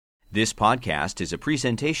This podcast is a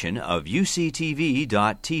presentation of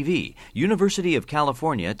UCTV.tv, University of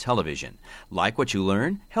California Television. Like what you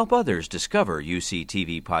learn? Help others discover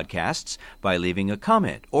UCTV podcasts by leaving a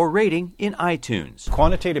comment or rating in iTunes.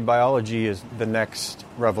 Quantitative biology is the next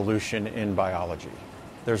revolution in biology.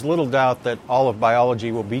 There's little doubt that all of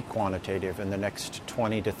biology will be quantitative in the next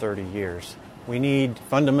 20 to 30 years. We need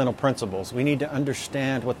fundamental principles. We need to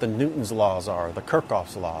understand what the Newton's laws are, the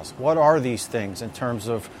Kirchhoff's laws. What are these things in terms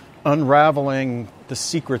of unraveling the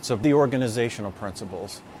secrets of the organizational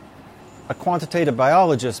principles? A quantitative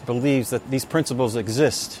biologist believes that these principles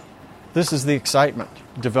exist. This is the excitement,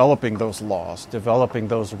 developing those laws, developing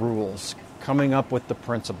those rules, coming up with the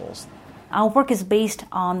principles. Our work is based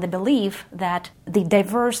on the belief that the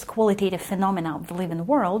diverse qualitative phenomena of the living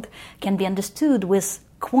world can be understood with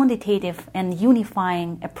quantitative and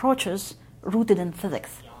unifying approaches rooted in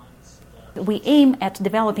physics. We aim at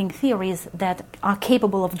developing theories that are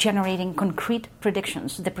capable of generating concrete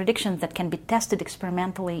predictions, the predictions that can be tested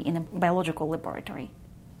experimentally in a biological laboratory.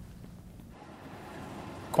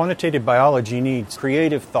 Quantitative biology needs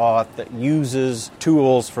creative thought that uses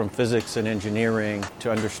tools from physics and engineering to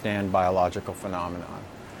understand biological phenomena.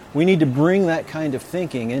 We need to bring that kind of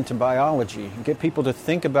thinking into biology and get people to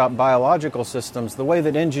think about biological systems the way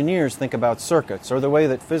that engineers think about circuits or the way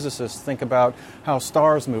that physicists think about how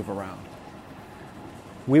stars move around.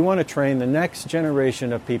 We want to train the next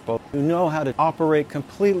generation of people who know how to operate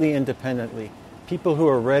completely independently, people who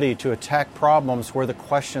are ready to attack problems where the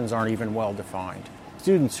questions aren't even well defined,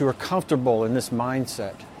 students who are comfortable in this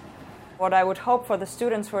mindset. What I would hope for the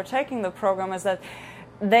students who are taking the program is that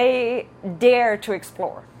they dare to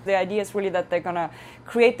explore. The idea is really that they're going to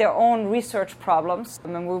create their own research problems,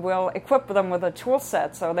 and we will equip them with a tool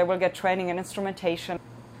set, so they will get training in instrumentation,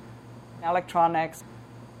 electronics,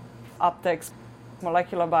 optics,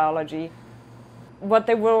 molecular biology. What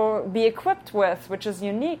they will be equipped with, which is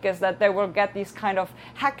unique, is that they will get these kind of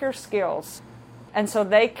hacker skills, and so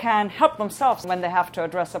they can help themselves when they have to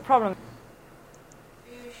address a problem.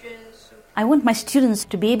 I want my students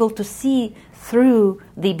to be able to see through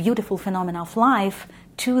the beautiful phenomena of life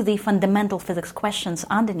to the fundamental physics questions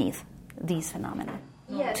underneath these phenomena,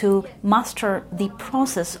 to master the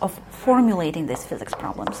process of formulating these physics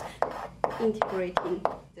problems. Integrating.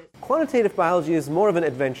 Quantitative biology is more of an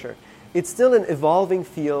adventure. It's still an evolving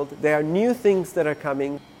field. There are new things that are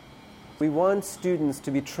coming. We want students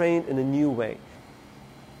to be trained in a new way.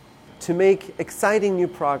 To make exciting new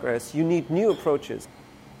progress, you need new approaches.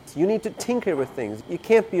 You need to tinker with things. You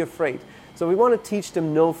can't be afraid. So we want to teach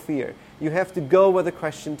them no fear. You have to go where the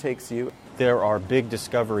question takes you. There are big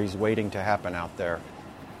discoveries waiting to happen out there.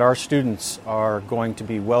 Our students are going to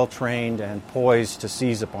be well-trained and poised to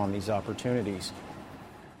seize upon these opportunities.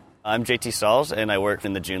 I'm JT Stalls, and I work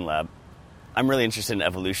in the June Lab. I'm really interested in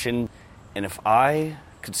evolution, and if I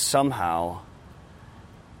could somehow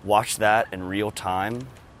watch that in real time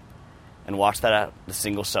and watch that at the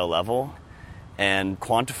single cell level and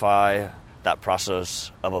quantify that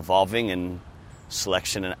process of evolving and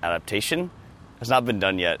selection and adaptation, has not been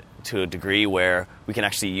done yet to a degree where we can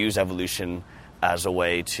actually use evolution as a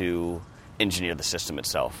way to engineer the system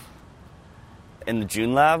itself. In the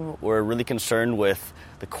June Lab, we're really concerned with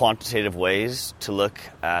the quantitative ways to look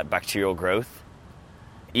at bacterial growth.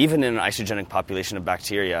 Even in an isogenic population of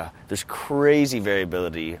bacteria, there's crazy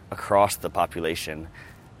variability across the population,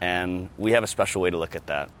 and we have a special way to look at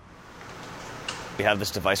that. We have this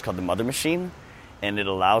device called the Mother Machine, and it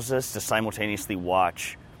allows us to simultaneously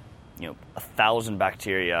watch 1,000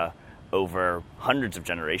 bacteria over hundreds of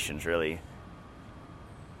generations, really.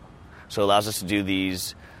 So it allows us to do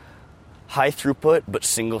these high throughput but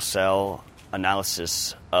single cell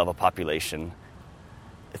analysis of a population.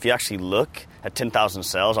 If you actually look at 10,000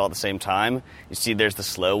 cells all at the same time, you see there's the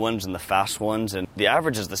slow ones and the fast ones, and the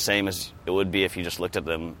average is the same as it would be if you just looked at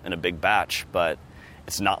them in a big batch, but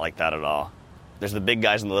it's not like that at all. There's the big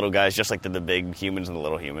guys and the little guys, just like the big humans and the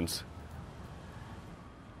little humans.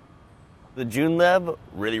 The June Lab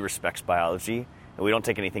really respects biology, and we don't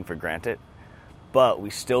take anything for granted, but we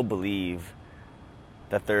still believe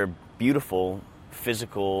that there are beautiful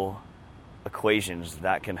physical equations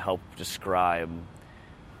that can help describe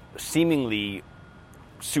seemingly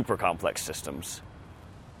super complex systems.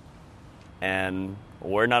 And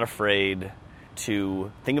we're not afraid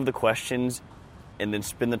to think of the questions and then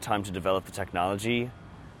spend the time to develop the technology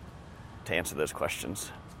to answer those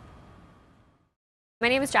questions. My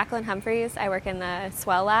name is Jacqueline Humphreys. I work in the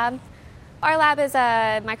Swell Lab. Our lab is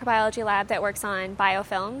a microbiology lab that works on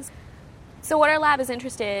biofilms. So what our lab is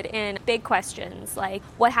interested in big questions like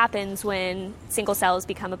what happens when single cells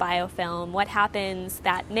become a biofilm? What happens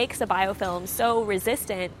that makes a biofilm so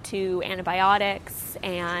resistant to antibiotics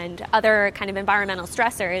and other kind of environmental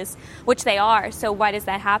stressors, which they are, so why does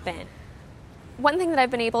that happen? One thing that I've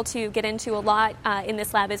been able to get into a lot in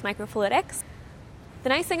this lab is microfluidics. The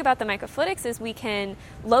nice thing about the microfluidics is we can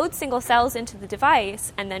load single cells into the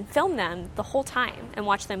device and then film them the whole time and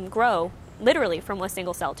watch them grow literally from a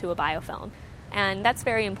single cell to a biofilm. And that's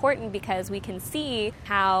very important because we can see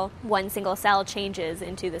how one single cell changes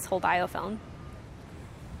into this whole biofilm.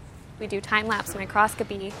 We do time-lapse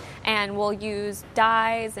microscopy, and we'll use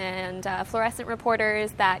dyes and fluorescent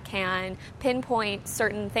reporters that can pinpoint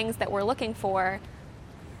certain things that we're looking for.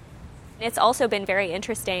 It's also been very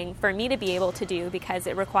interesting for me to be able to do because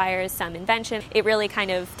it requires some invention. It really kind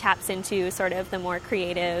of taps into sort of the more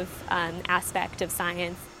creative aspect of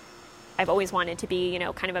science. I've always wanted to be,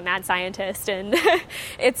 kind of a mad scientist, and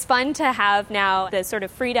it's fun to have now the sort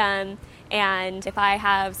of freedom, and if I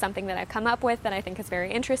have something that I've come up with that I think is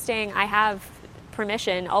very interesting, I have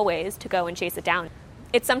permission always to go and chase it down.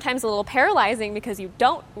 It's sometimes a little paralyzing because you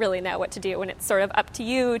don't really know what to do, and it's sort of up to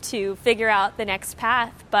you to figure out the next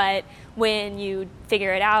path, but when you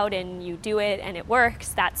figure it out and you do it and it works,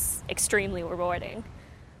 that's extremely rewarding.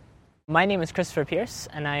 My name is Christopher Pierce,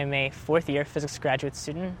 and I am a fourth-year physics graduate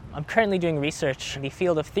student. I'm currently doing research in the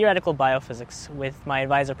field of theoretical biophysics with my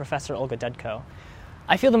advisor, Professor Olga Dudko.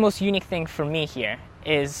 I feel the most unique thing for me here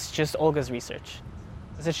is just Olga's research.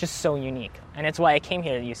 It's just so unique, and it's why I came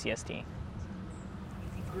here to UCSD.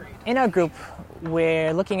 In our group,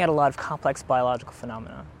 we're looking at a lot of complex biological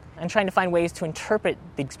phenomena and trying to find ways to interpret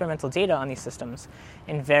the experimental data on these systems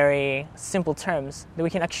in very simple terms that we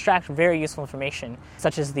can extract very useful information,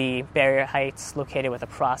 such as the barrier heights located with a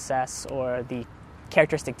process or the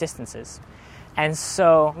characteristic distances. And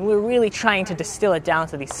so we're really trying to distill it down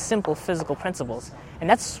to these simple physical principles, and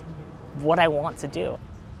that's what I want to do.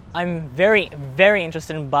 I'm very, very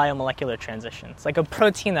interested in biomolecular transitions, like a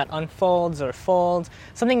protein that unfolds or folds,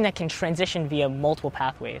 something that can transition via multiple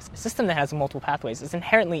pathways. A system that has multiple pathways is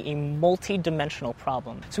inherently a multi-dimensional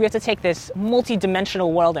problem. So we have to take this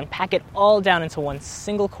multi-dimensional world and pack it all down into one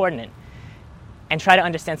single coordinate and try to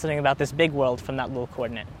understand something about this big world from that little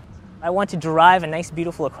coordinate. I want to derive a nice,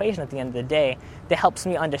 beautiful equation at the end of the day that helps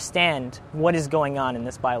me understand what is going on in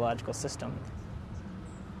this biological system.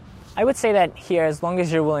 I would say that here, as long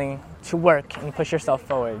as you're willing to work and push yourself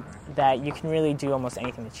forward, that you can really do almost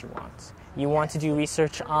anything that you want. You want to do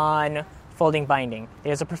research on folding binding.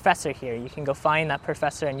 There's a professor here. You can go find that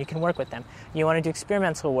professor and you can work with them. You want to do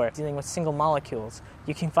experimental work dealing with single molecules.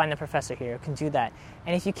 You can find a professor here who can do that.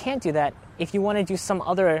 And if you can't do that, if you want to do some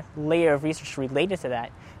other layer of research related to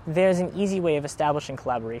that, there's an easy way of establishing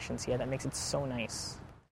collaborations here that makes it so nice.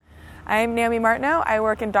 I'm Naomi Martineau. I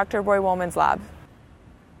work in Dr. Roy Woolman's lab.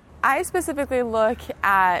 I specifically look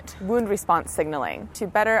at wound response signaling to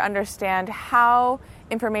better understand how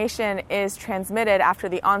information is transmitted after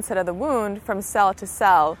the onset of the wound from cell to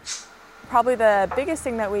cell. Probably the biggest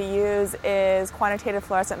thing that we use is quantitative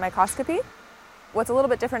fluorescent microscopy. What's a little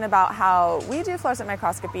bit different about how we do fluorescent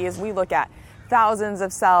microscopy is we look at thousands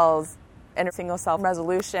of cells in a single cell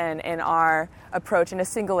resolution in our approach in a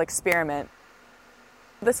single experiment.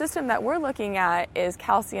 The system that we're looking at is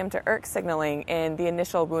calcium to ERK signaling in the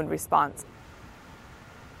initial wound response.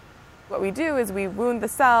 What we do is we wound the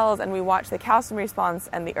cells and we watch the calcium response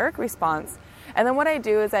and the ERK response. And then what I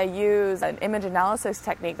do is I use an image analysis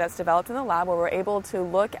technique that's developed in the lab where we're able to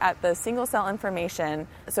look at the single cell information.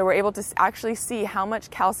 So we're able to actually see how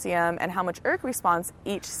much calcium and how much ERK response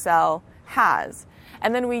each cell has.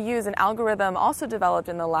 And then we use an algorithm also developed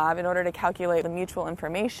in the lab in order to calculate the mutual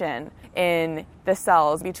information in the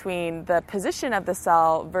cells between the position of the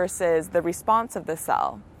cell versus the response of the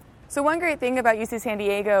cell. So one great thing about UC San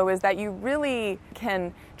Diego is that you really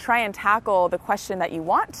can try and tackle the question that you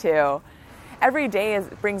want to. Every day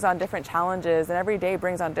brings on different challenges, and every day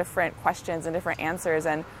brings on different questions and different answers.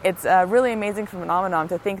 And it's a really amazing phenomenon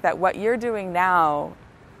to think that what you're doing now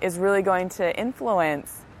is really going to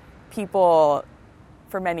influence people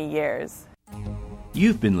for many years.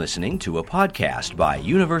 You've been listening to a podcast by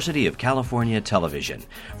University of California Television.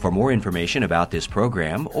 For more information about this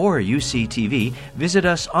program or UCTV, visit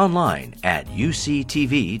us online at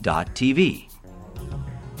uctv.tv.